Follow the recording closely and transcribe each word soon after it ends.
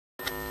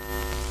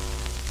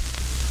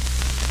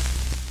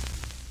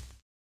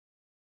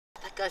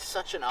That guy's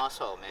such an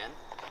asshole, man.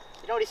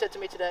 You know what he said to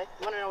me today?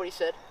 You want to know what he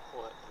said?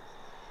 What?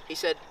 He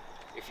said,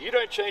 if you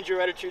don't change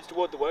your attitudes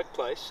toward the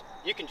workplace,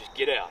 you can just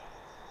get out.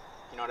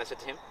 you know what I said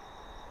to him?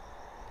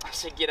 I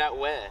said, get out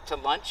where? To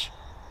lunch?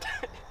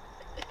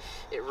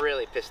 It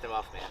really pissed him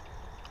off, man.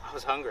 I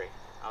was hungry.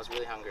 I was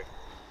really hungry.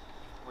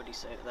 What did he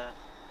say to that?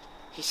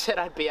 He said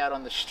I'd be out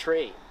on the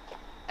street,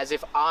 as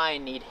if I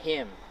need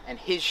him and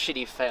his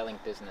shitty failing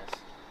business.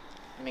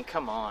 I mean,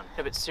 come on.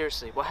 No, but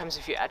seriously, what happens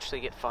if you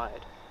actually get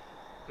fired?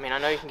 I mean, I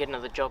know you can get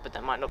another job, but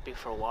that might not be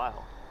for a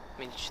while. I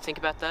mean, did you think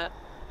about that?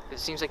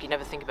 Because it seems like you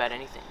never think about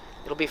anything.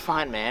 It'll be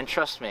fine, man.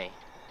 Trust me.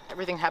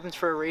 Everything happens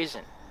for a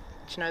reason.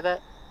 Did you know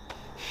that?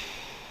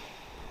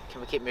 Can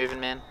we keep moving,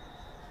 man?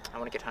 I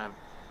want to get home.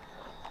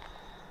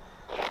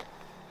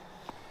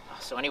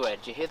 So anyway,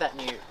 did you hear that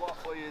new...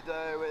 What will you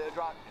do with a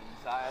drunken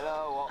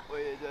sailor? What will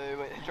you do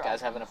with a drunken guy's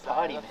having a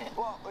party, sailor? man.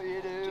 What will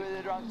you do with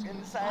a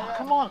drunken sailor? Oh,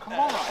 come on, come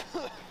on.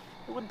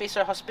 It wouldn't be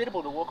so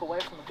hospitable to walk away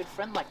from a good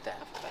friend like that. I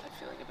have a bad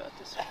feeling about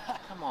this.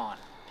 Come on.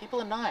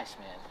 People are nice,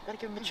 man. Gotta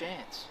give them a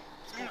chance.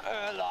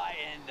 Early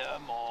in the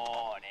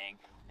morning,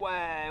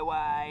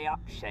 way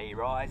up she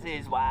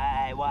rises,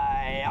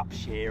 way up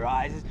she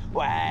rises,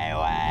 way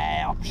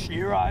up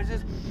she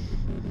rises.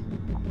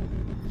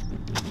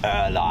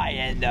 Early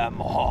in the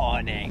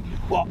morning,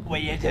 what will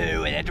you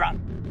do with a drunk?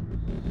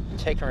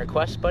 Taking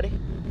requests, buddy?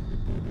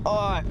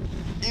 Alright,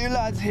 you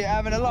lads here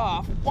having a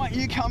laugh, why don't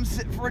you come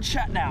sit for a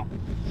chat now?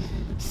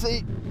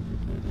 See,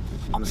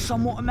 I'm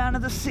somewhat a man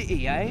of the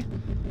city, eh?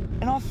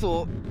 And I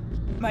thought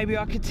maybe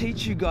I could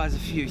teach you guys a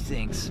few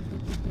things.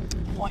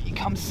 Why don't you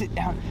come sit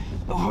down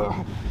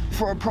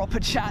for a proper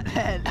chat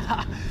then?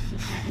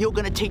 You're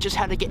gonna teach us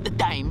how to get the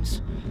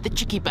dames, the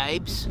chickie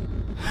babes,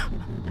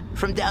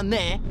 from down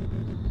there?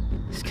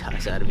 This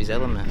guy's out of his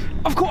element.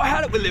 I've quite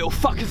had it with little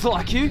fuckers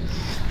like you.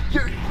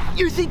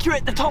 You think you're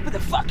at the top of the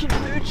fucking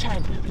food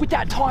chain with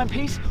that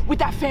timepiece, with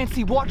that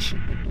fancy watch?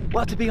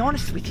 Well, to be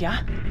honest with ya,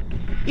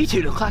 you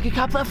two look like a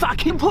couple of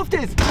fucking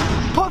poofters.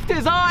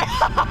 Poofters, aye?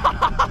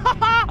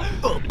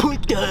 Oh,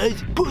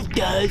 poofters.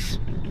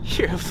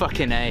 You're a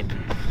fucking ape.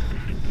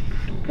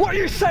 What do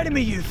you say to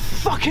me, you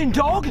fucking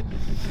dog?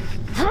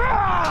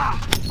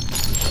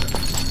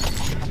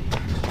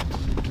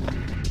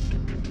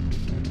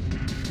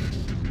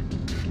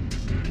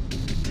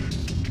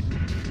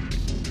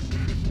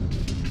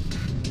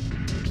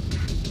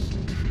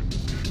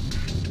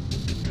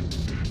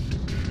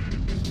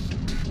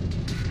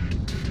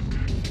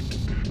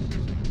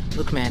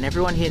 Look, man,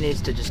 everyone here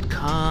needs to just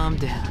calm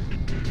down,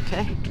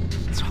 okay?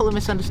 It's all a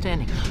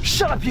misunderstanding.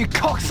 Shut up, you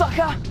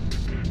cocksucker!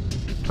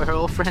 We're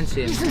all friends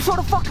here. You some sort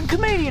of fucking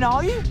comedian,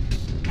 are you?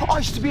 I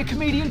used to be a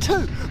comedian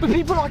too, but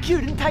people like you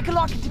didn't take a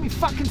liking to me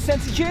fucking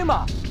sense of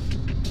humour.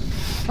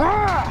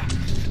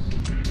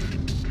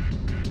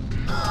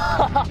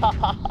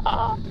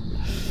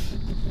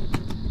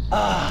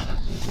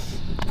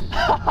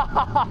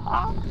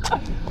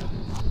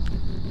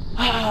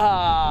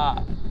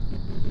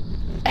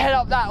 Head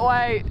up that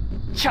way,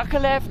 chuck a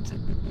left,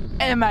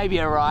 and maybe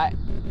a right.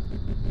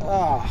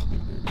 Oh,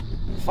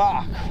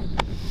 fuck.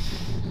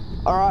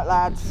 Alright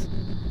lads,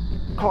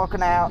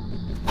 clocking out.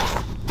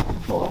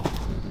 Oh.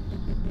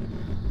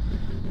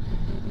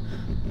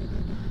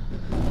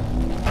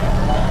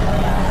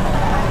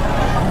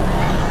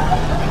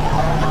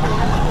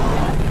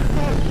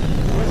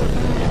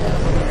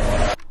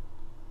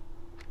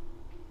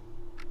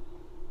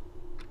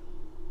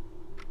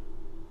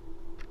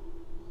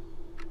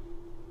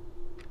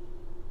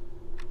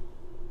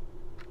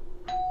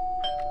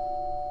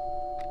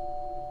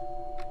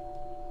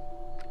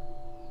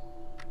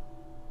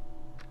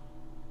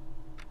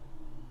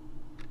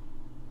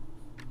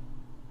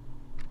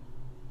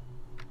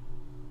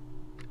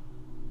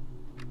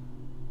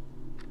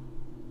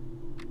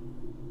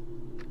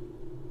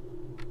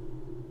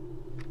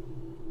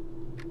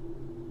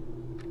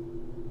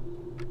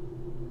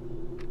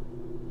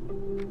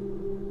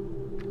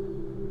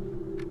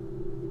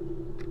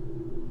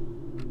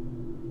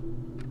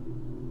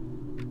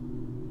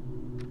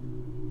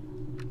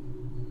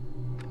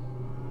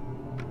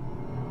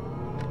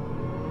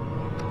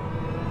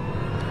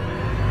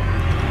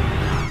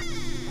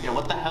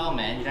 What the hell,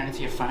 man? You don't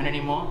answer your phone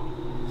anymore?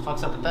 What the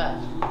fuck's up with that?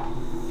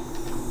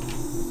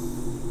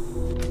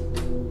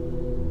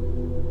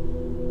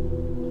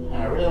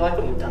 I really like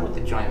what you've done with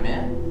the joint,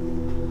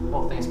 man.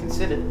 All things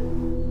considered.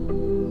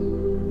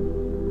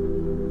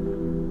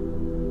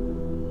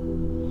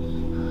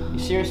 You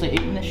seriously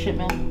eating this shit,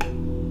 man?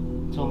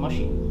 It's all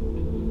mushy.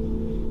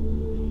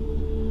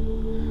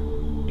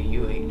 What do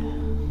you eat?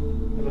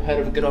 Ever heard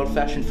of a good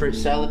old-fashioned fruit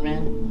salad,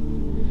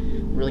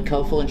 man? Really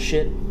colourful and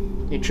shit.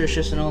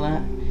 Nutritious and all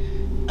that.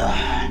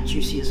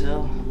 Juicy as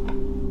hell.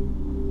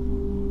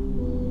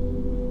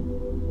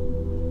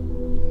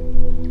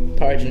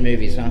 Porridge and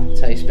movies, huh?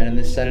 That's how you spending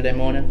this Saturday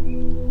morning?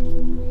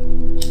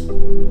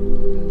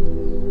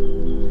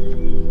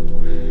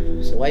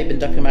 So why you been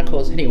ducking my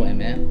calls anyway,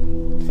 man?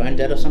 Phone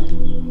dead or something?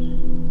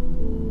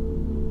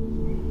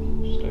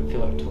 Just don't feel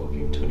like talking.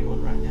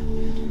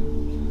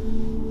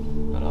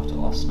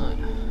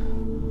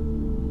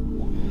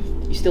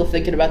 still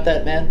thinking about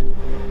that, man?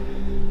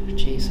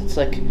 Jeez, it's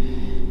like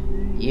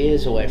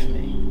years away from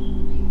me.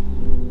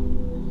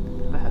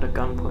 Never had a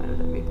gun pointed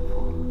at me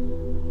before.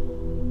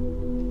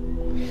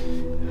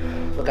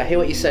 Look, I hear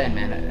what you're saying,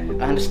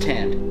 man. I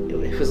understand.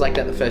 It was like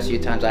that the first few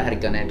times I had a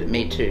gun aimed at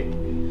me too.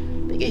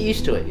 But you get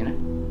used to it, you know?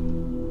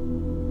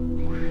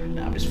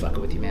 No, I'm just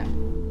fucking with you, man.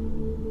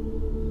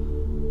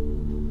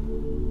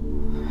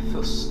 I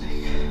feel sick.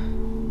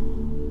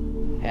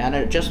 Hey, I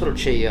know just what'll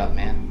cheer you up,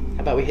 man.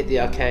 How about we hit the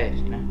arcade,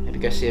 you know? Maybe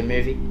go see a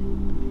movie?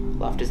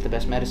 Laughter's the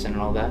best medicine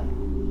and all that.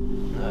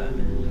 No,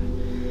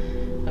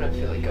 man. I don't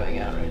feel like going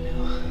out right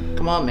now.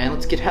 Come on, man,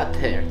 let's get out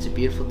there. It's a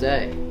beautiful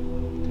day.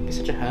 Don't be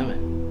such a hermit.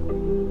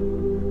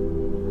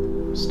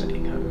 I'm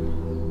staying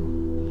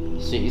home.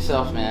 Suit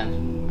yourself,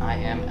 man. I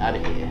am out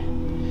of here.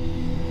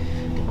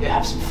 Go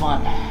have some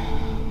fun.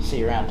 See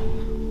you around.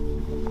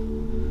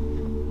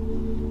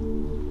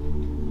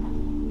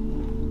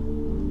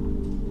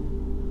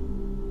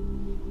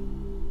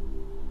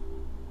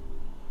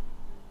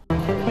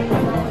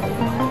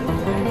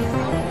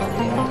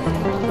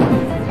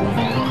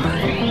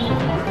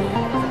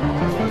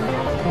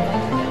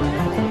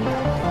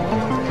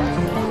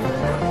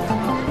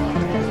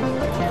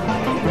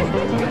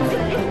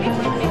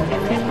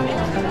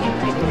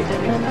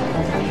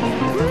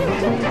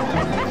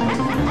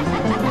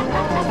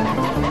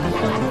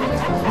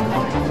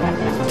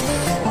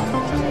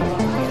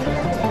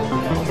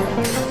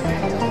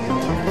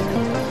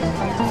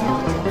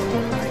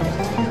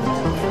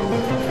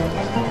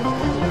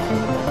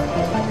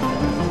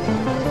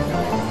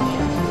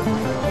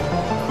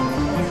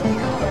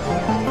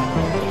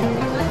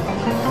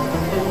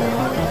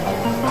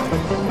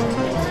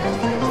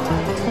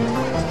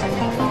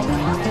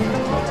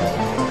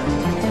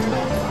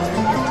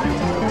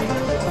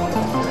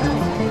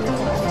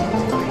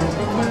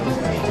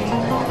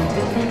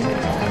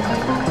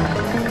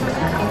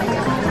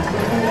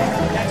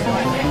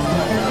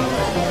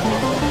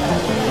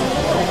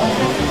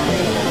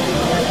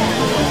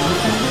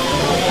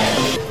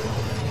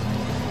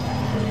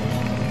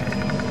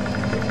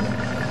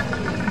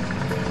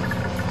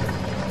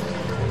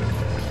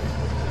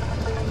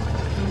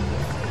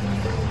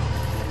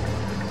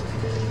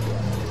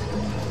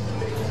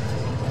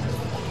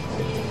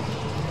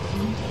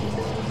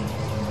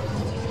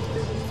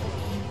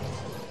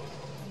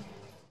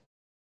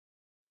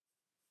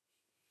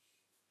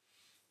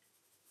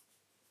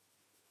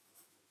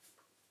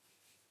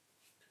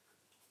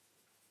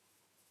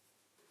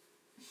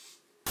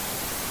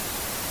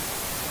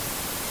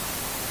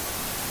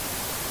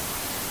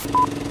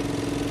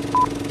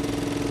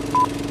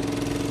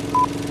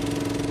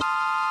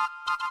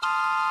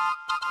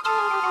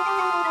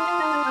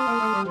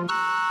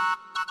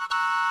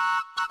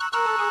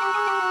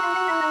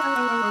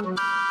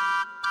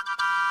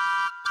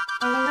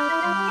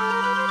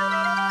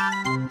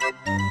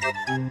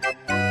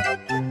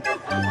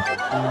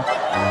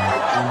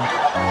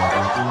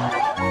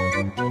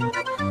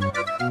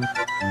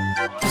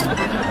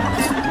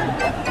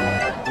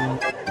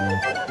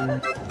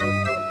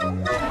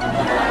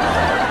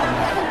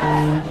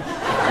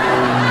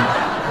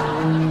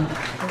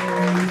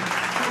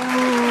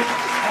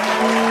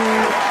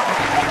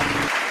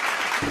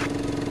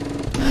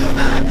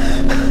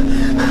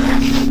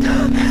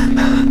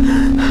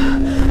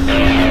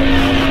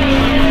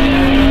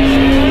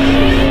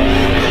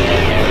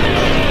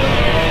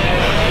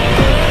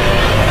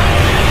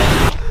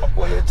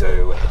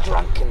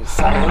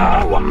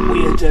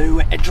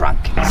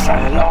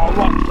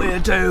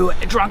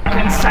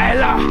 Drunken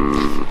sailor,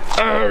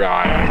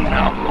 early in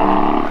the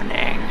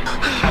morning.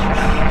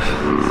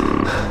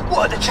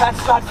 What, the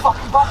chance start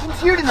fucking bumping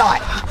to you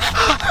tonight?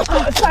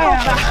 What,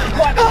 sailor,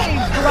 what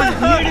things to run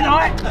for you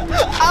tonight?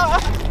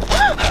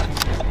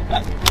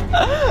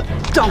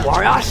 Don't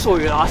worry, I saw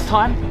you last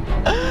time.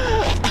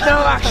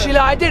 No, actually,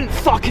 I didn't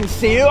fucking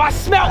see you, I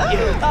smelt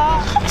you.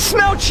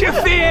 Smelt your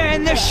fear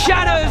in the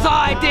shadows,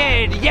 I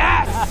did,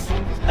 yes!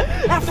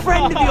 That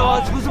friend of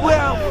yours was a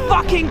real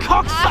fucking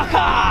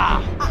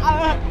cocksucker!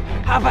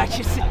 How about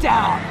you sit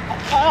down?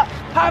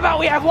 How about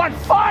we have one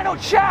final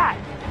chat?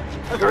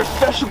 You're a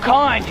special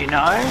kind, you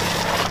know?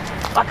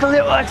 Like a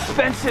little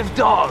expensive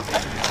dog.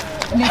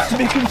 Needs to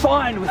be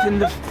confined within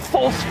the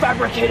false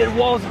fabricated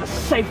walls of a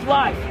safe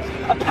life.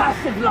 A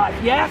passive life,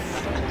 yes?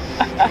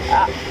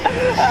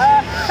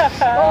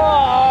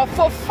 Oh,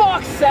 for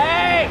fuck's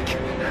sake!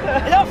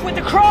 Enough with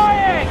the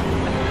crying!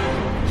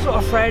 So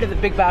afraid of the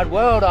big bad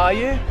world, are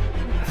you?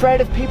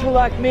 Afraid of people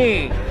like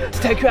me to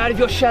take you out of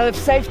your shell of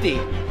safety?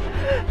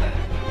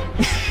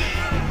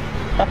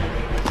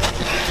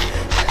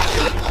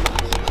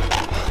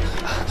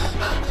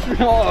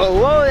 Oh,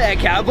 whoa there,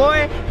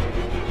 cowboy!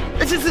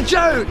 This is a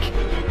joke!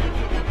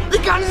 The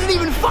gun isn't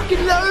even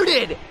fucking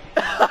loaded!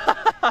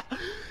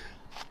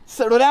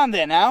 Settle down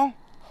there now.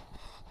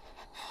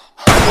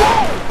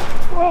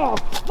 Oh,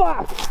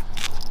 fuck!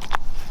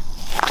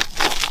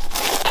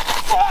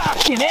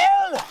 Fucking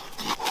hell!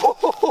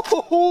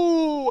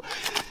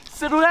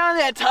 Settle down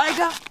there,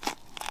 Tiger.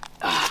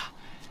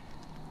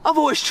 I've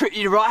always treated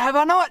you right, have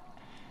I not?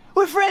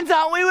 We're friends,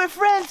 aren't we? We're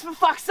friends, for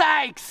fuck's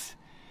sakes!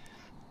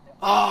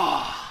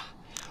 Oh,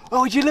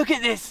 well, would you look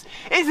at this?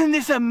 Isn't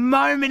this a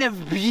moment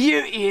of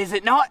beauty, is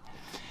it not?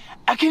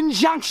 A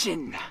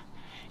conjunction.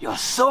 Your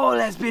soul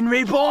has been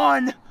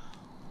reborn.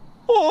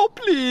 Oh,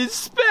 please,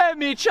 spare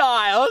me,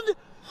 child.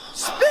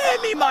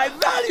 Spare me my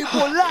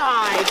valuable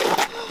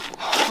life.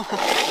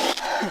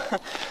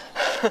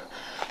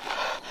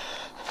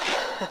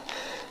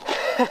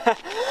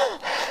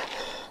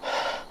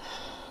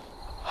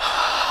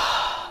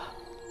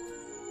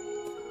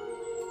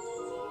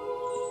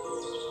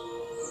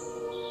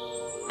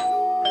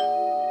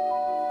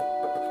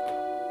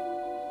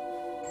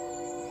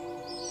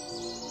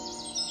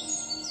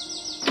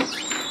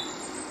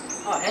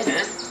 Oh, hey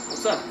man,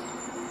 what's up?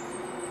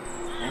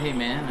 Hey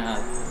man,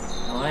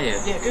 how are you?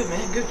 Yeah, good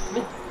man, good. Come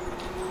in.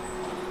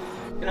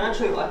 You know, I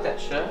actually like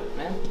that shirt,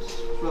 man. It's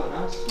really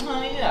nice.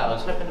 Oh yeah, I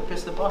was hoping to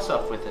piss the boss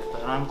off with it,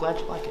 but I'm glad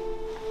you like it.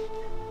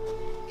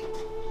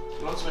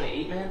 You want something to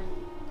eat, man?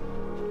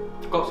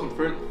 I've got some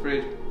fruit in the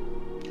fridge.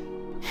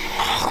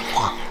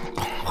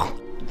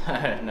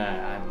 No,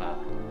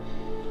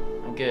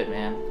 I'm good,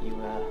 man.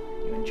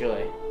 You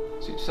enjoy.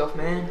 Suit yourself,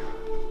 man.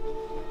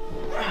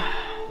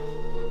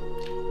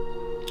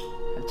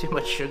 Have too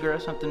much sugar or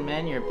something,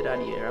 man? You're a bit out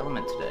of your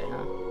element today,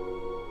 huh?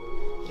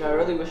 Yeah, I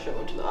really wish I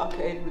went to the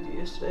arcade with you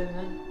yesterday,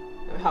 man.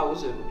 I mean, how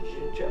was it?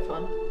 Did you have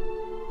fun?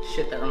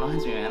 Shit, that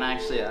reminds me, man.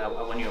 Actually, I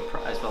won you a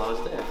prize while I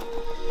was there.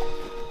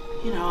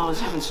 You know, I was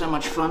having so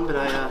much fun, but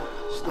I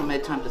still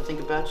made time to think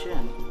about you,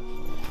 and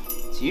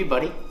it's you,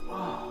 buddy.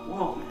 Wow,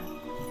 whoa, man.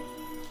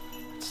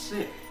 That's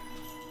sick.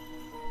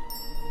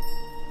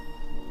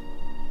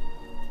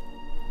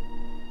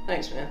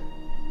 Thanks, man.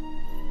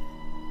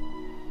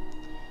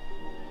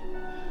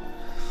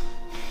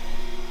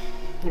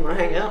 You wanna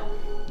hang out?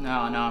 No,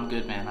 I'm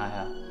good, man. I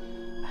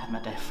had my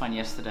day of fun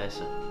yesterday,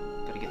 so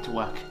gotta get to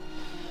work.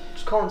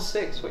 Just call in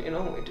sick, it's what you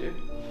normally do.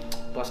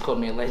 Boss called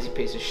me a lazy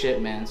piece of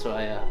shit, man, so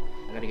I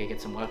gotta go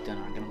get some work done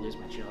or I'm gonna lose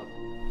my job.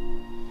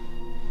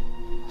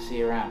 See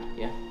you around,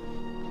 yeah?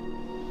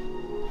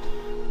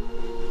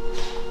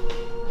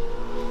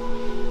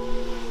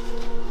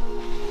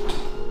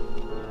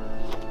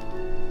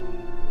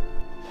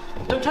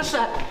 Don't touch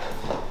that!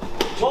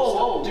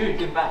 Whoa, dude,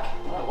 get back.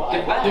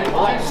 Get back. Dude,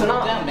 Stop.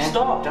 Settle down, man.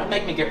 Stop. Don't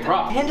make me get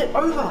rough. Hand it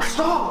over,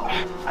 stop!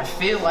 I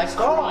feel like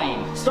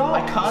crying. Stop.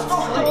 I can't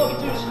Stop.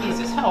 sleep.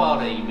 Jesus, how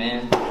old are you,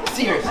 man?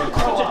 Seriously, Grow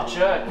such up. a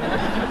jerk,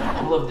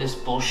 man. All of this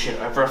bullshit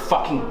over a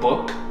fucking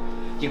book?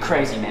 You're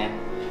crazy, man.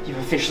 You've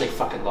officially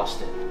fucking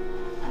lost it.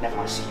 I never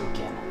want to see you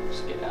again.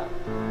 Just get out.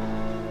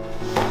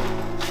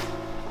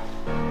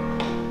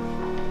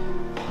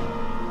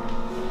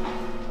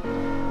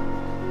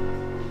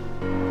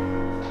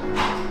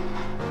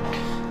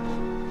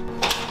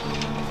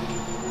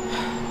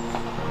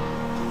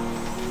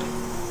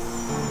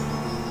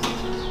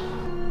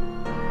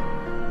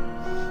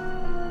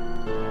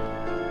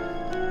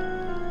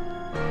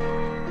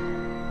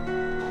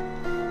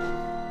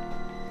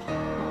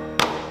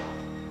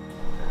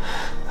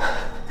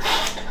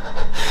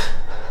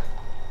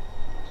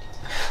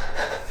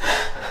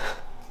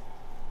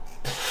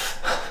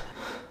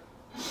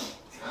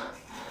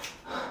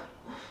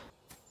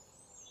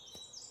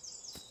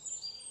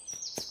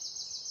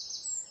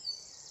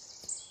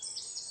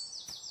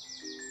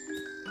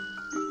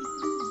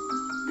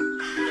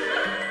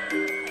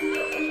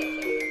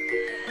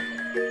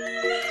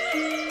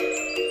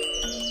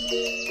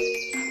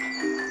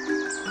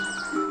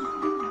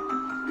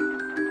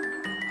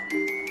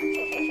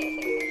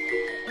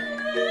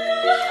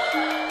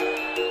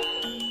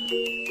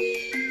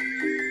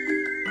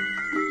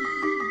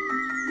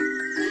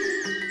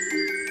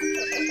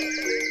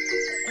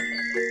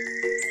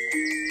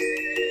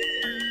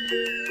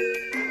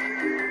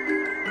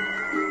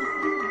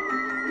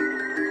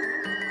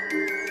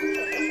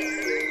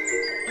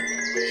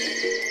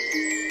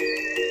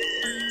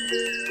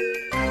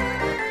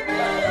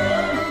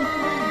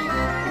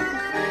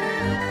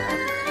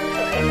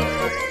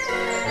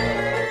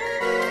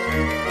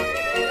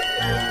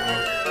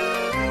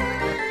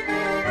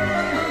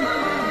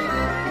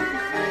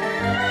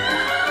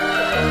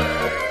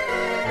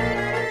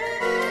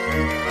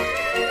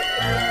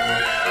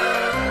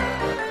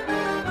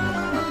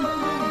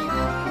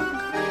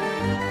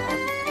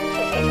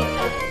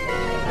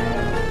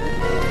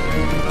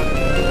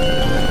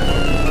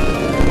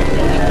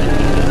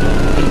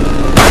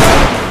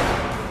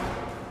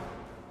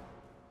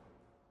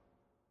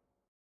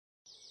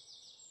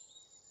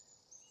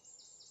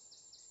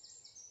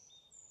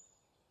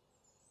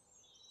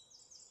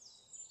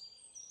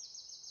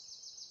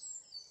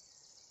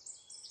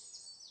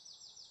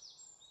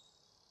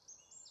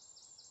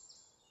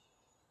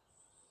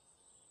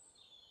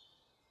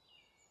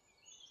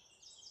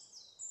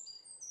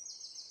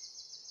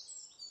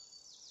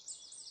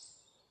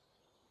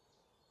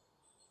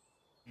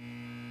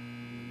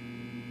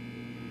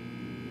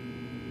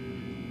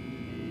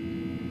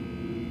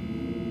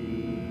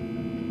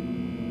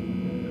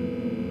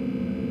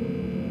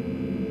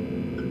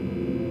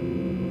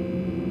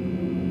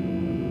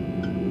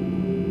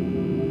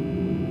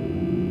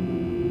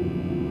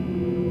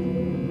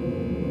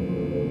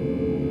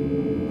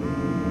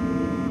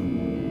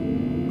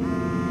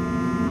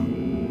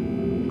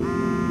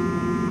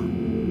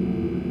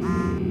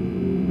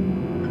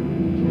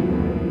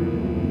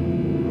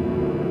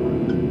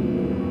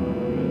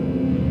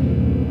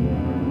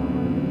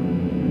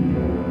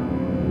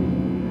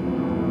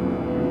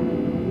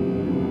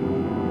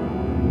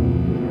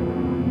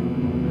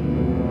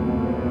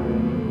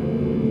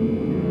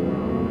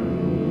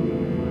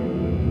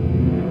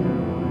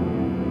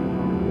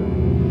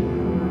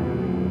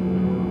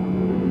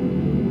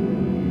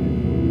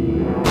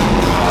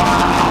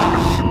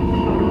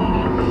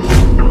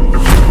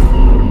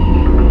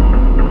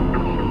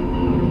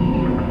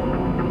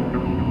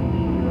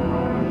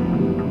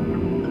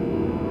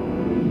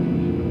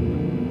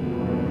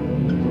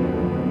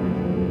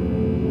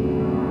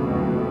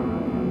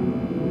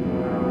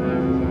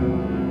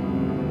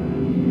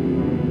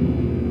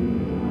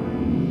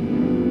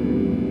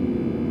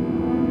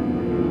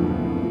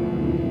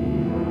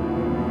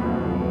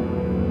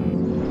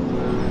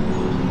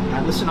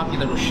 listen up, you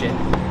little shit.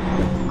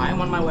 I am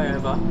on my way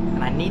over,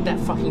 and I need that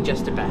fucking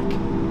jester back.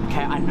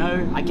 Okay, I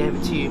know I gave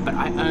it to you, but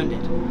I earned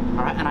it.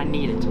 Alright, and I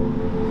need it.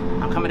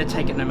 I'm coming to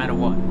take it no matter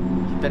what.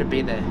 You better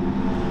be there.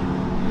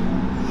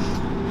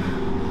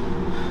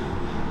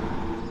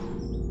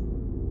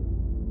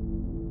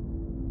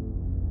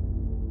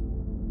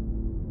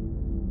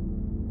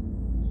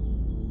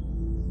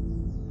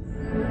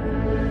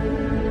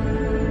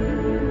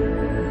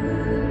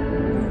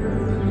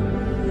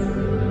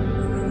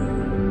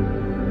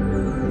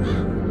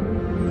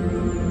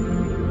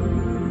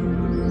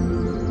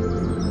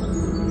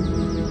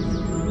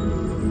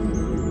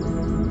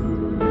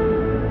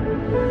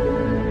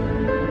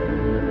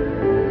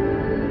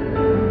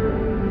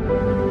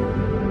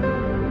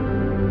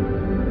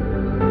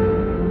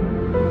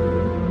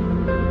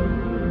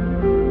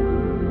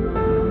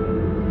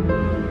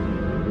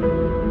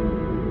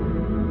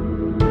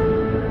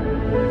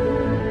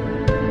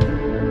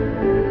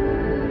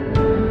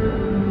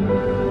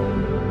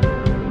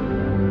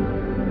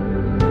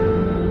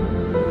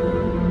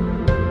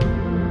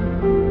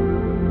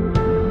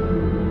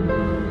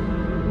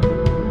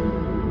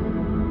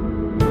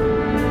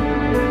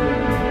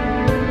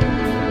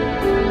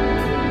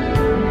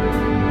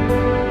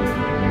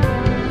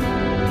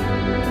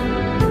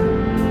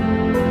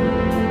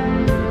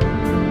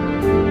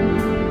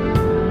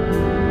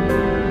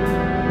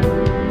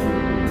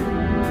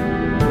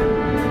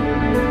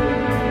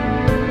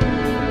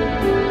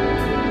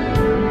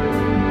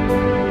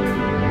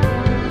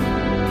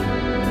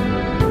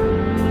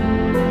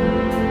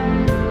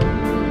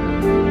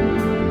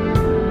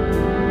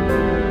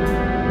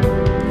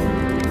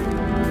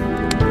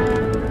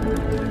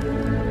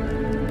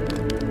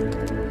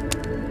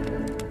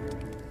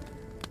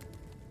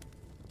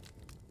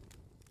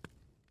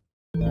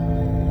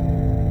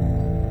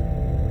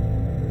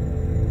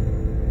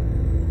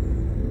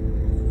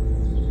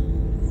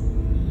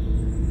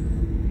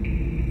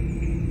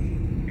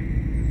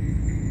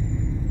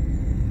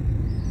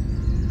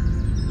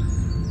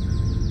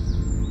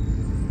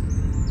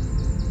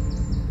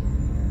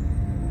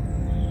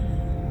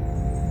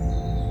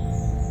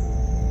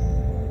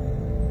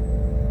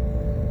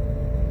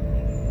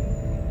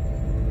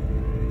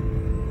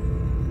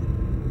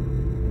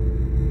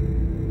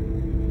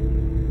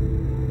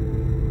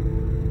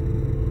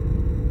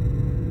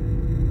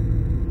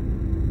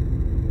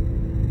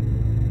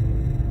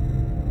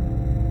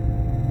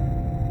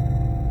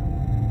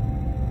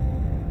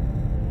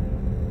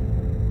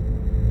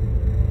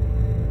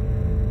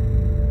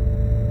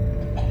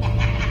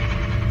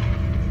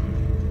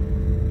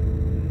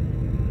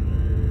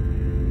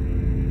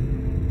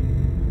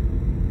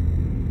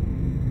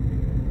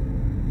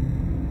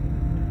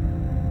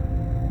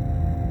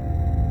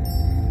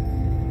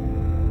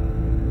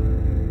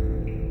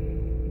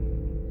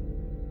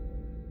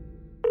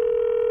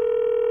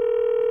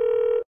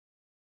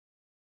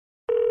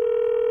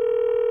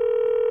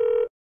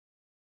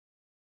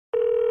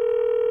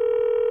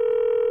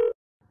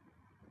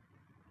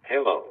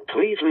 Hello,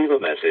 please leave a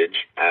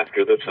message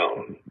after the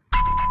tone.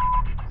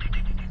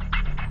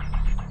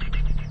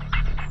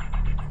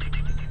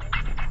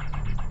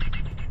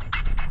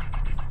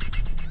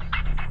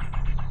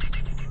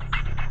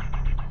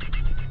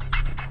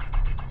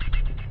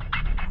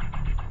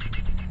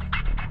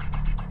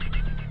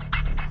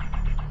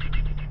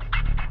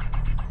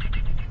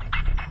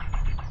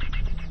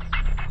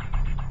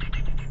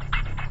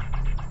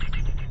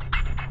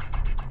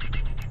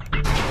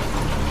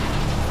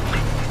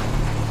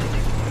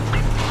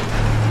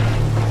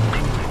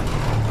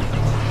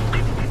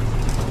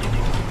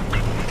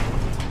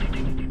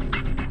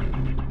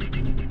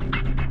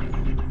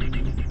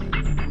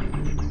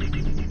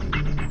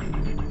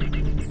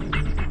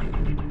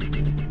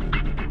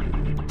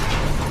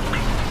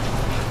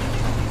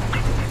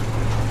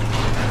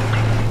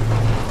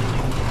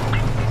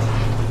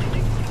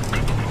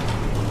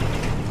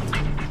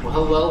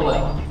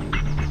 Well.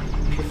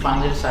 You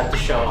finally decided to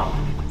show up.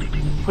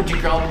 Would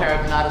your girl pair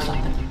up night or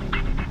something?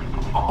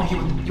 Oh, you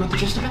want the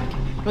jester back?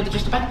 You want the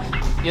jester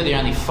back? You're the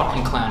only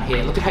fucking clown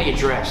here. Look at how you're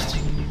dressed.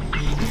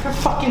 You're a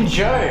fucking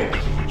joke.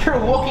 You're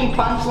a walking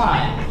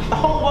punchline. The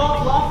whole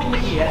world's laughing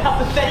at you at how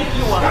pathetic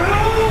you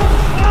are.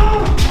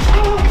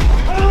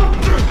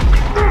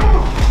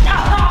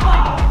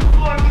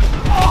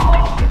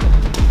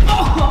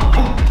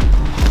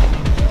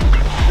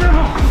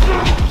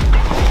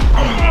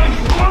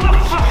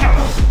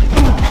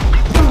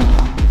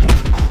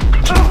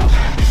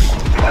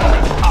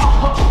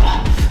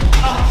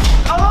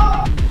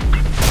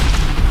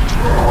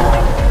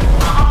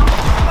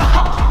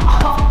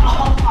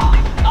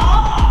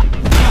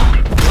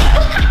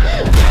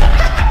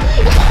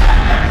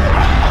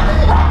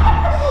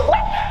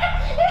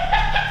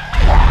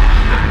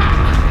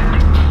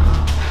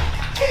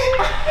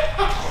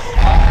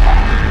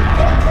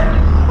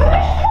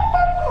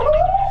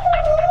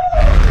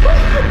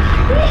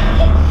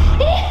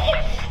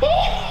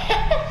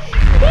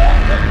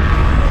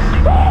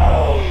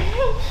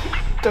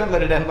 Don't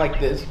let it end like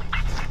this.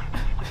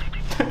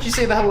 Don't you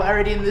see the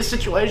hilarity in this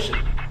situation?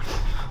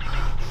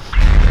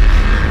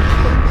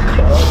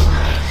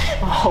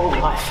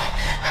 whole life,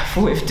 I've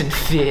lived in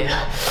fear.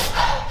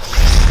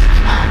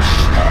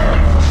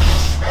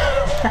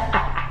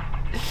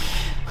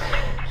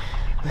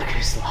 Look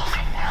who's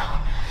laughing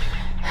now.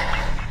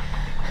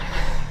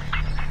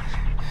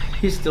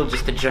 You're still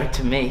just a joke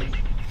to me.